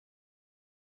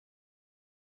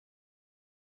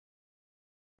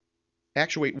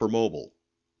Actuate for Mobile,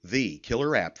 the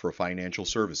killer app for financial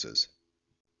services.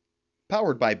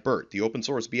 Powered by BIRT, the open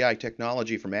source BI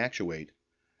technology from Actuate,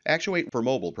 Actuate for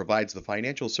Mobile provides the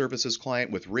financial services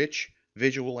client with rich,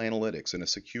 visual analytics and a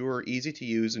secure,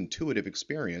 easy-to-use, intuitive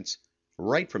experience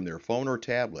right from their phone or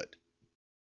tablet.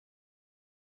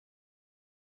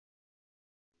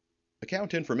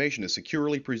 Account information is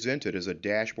securely presented as a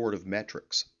dashboard of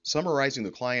metrics, summarizing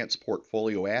the client's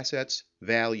portfolio assets,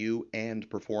 value, and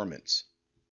performance.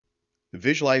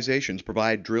 Visualizations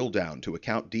provide drill down to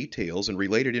account details and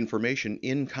related information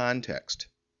in context.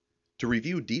 To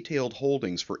review detailed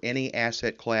holdings for any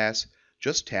asset class,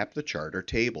 just tap the chart or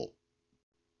table.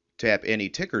 Tap any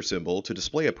ticker symbol to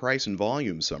display a price and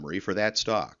volume summary for that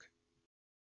stock.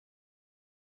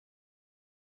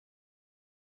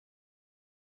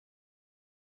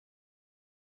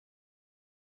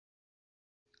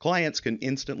 Clients can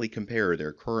instantly compare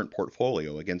their current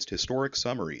portfolio against historic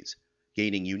summaries,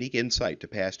 gaining unique insight to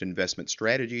past investment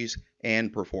strategies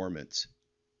and performance.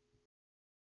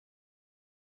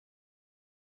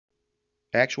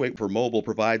 Actuate for Mobile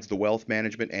provides the wealth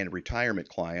management and retirement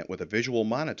client with a visual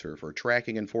monitor for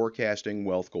tracking and forecasting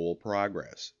wealth goal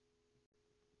progress.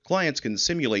 Clients can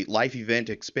simulate life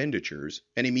event expenditures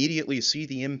and immediately see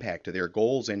the impact of their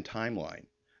goals and timeline.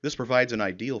 This provides an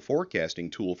ideal forecasting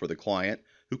tool for the client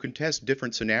who can test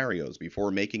different scenarios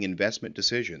before making investment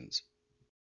decisions.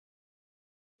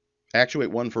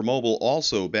 Actuate One for Mobile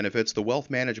also benefits the wealth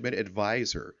management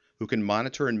advisor who can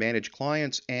monitor and manage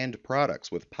clients and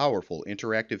products with powerful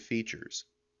interactive features.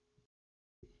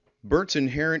 BIRT's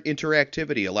inherent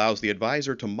interactivity allows the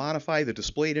advisor to modify the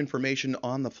displayed information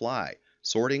on the fly,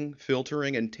 sorting,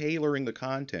 filtering, and tailoring the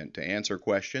content to answer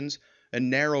questions and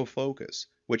narrow focus,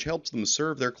 which helps them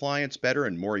serve their clients better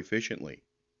and more efficiently.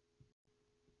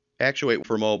 Actuate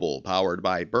for Mobile, powered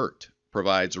by BIRT,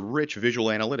 provides rich visual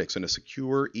analytics and a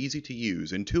secure,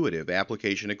 easy-to-use, intuitive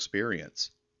application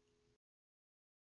experience.